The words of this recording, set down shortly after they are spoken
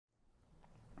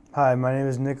Hi, my name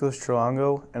is Nicholas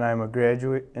Tralongo, and I am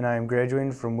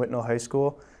graduating from Whitnall High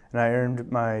School, and I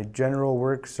earned my General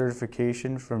Work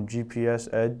Certification from GPS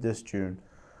Ed this June.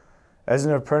 As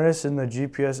an apprentice in the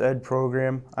GPS Ed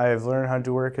program, I have learned how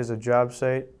to work as a job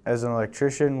site as an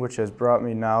electrician, which has brought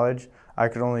me knowledge I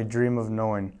could only dream of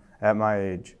knowing at my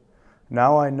age.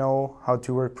 Now I know how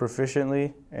to work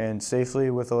proficiently and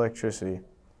safely with electricity.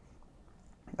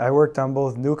 I worked on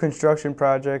both new construction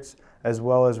projects as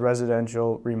well as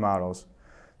residential remodels.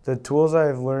 The tools I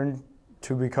have learned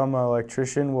to become an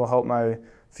electrician will help my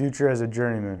future as a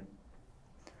journeyman.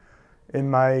 In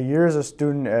my year as a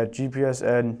student at GPS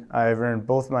Ed, I have earned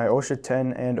both my OSHA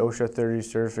 10 and OSHA 30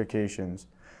 certifications.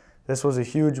 This was a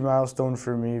huge milestone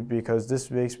for me because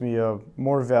this makes me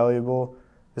more valuable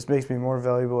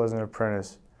as an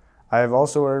apprentice. I have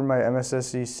also earned my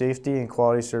MSSC safety and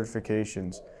quality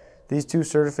certifications. These two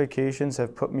certifications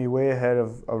have put me way ahead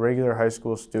of a regular high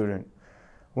school student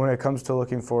when it comes to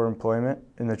looking for employment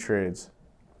in the trades.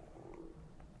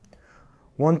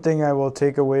 One thing I will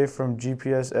take away from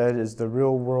GPS Ed is the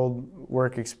real-world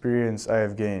work experience I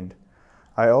have gained.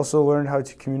 I also learned how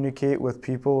to communicate with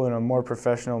people in a more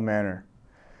professional manner.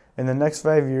 In the next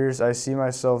 5 years, I see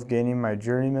myself gaining my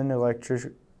journeyman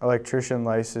electrician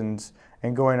license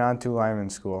and going on to lineman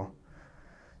school.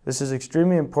 This is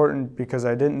extremely important because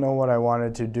I didn't know what I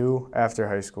wanted to do after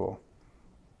high school.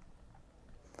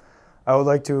 I would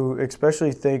like to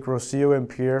especially thank Rocio and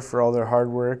Pierre for all their hard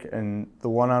work and the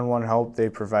one-on-one help they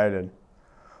provided.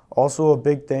 Also a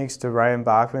big thanks to Ryan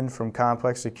Bachman from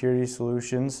Complex Security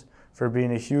Solutions for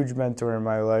being a huge mentor in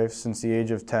my life since the age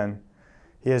of 10.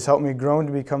 He has helped me grow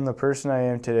to become the person I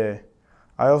am today.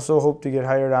 I also hope to get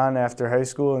hired on after high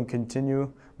school and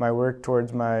continue my work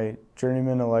towards my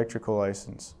journeyman electrical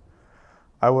license.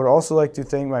 I would also like to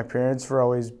thank my parents for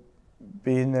always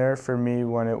being there for me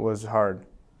when it was hard.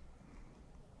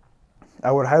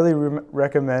 I would highly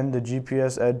recommend the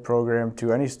GPS Ed program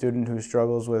to any student who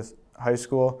struggles with high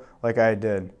school like I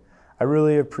did. I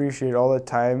really appreciate all the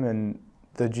time and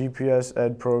the GPS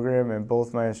Ed program and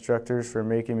both my instructors for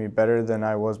making me better than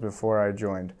I was before I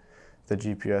joined the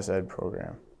GPS Ed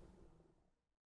program.